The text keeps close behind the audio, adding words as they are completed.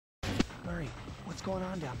hurry. What's going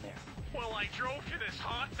on down there? Well, I drove to this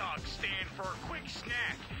hot dog stand for a quick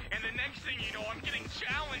snack, and the next thing you know, I'm getting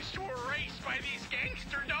challenged to a race by these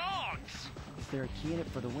gangster dogs. Is there a key in it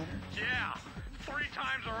for the winner? Yeah, 3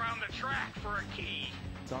 times around the track for a key.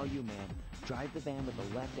 It's all you, man. Drive the van with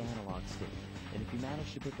the left analog stick. And if you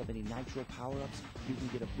manage to pick up any nitro power-ups, you can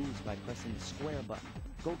get a boost by pressing the square button.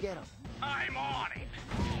 Go get them. I'm on it.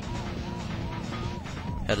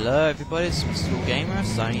 Hello everybody, it's Mr. Gamer,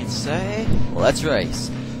 signing to say, let's race.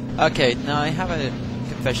 Okay, now I have a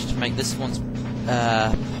confession to make. This one's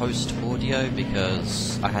post-audio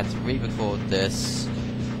because I had to re-record this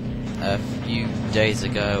a few days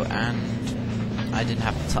ago and I didn't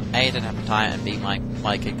have the time, and B, my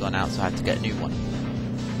mic had gone out, so I had to get a new one.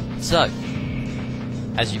 So,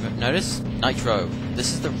 as you've noticed, Nitro.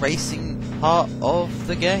 This is the racing part of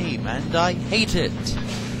the game, and I hate it.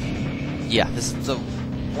 Yeah, this is the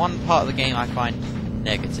one part of the game I find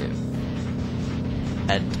negative.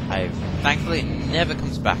 And thankfully it never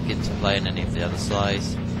comes back into play in any of the other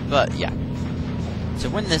Slys. But yeah. To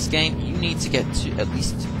win this game, you need to get to at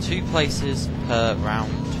least 2 places per round,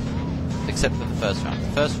 except for the first round.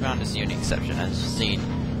 The first round is the only exception, as you've seen,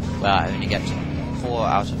 where I only get to 4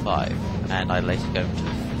 out of 5, and I later go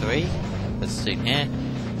to 3, as seen here.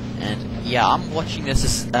 And yeah, I'm watching this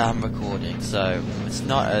as recording, so it's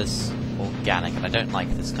not as organic, and I don't like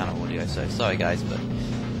this kind of audio, so sorry guys, but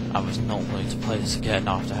I was not willing to play this again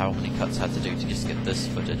after how many cuts I had to do to just get this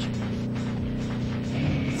footage.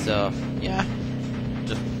 So, yeah,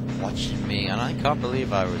 just watching me, and I can't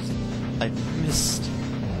believe I missed.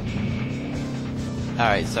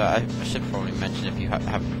 Alright, so I should probably mention,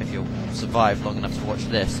 if you'll survive long enough to watch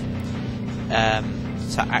this,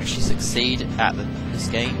 to actually succeed at this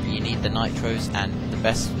game, you need the nitros, and the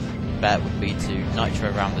best bet would be to nitro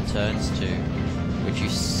around the turns to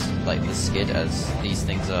reduce the skid, as these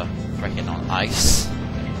things are freaking on ice.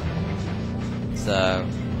 So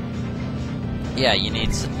yeah, you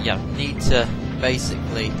need to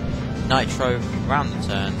basically nitro around the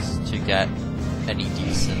turns to get any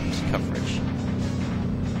decent coverage,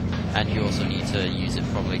 and you also need to use it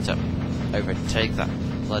probably to overtake that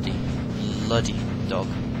bloody dog.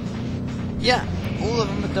 Yeah, all of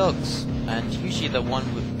them are dogs, and usually the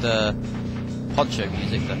one with the poncho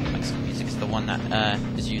music, the Mexican music, is the one that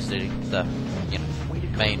is usually the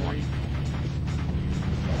main one.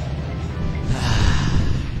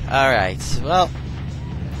 Alright, well,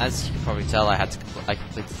 as you can probably tell, I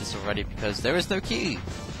completed this already because there is no key,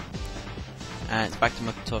 and it's back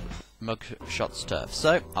to Mugshot's turf.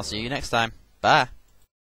 So I'll see you next time. Bye.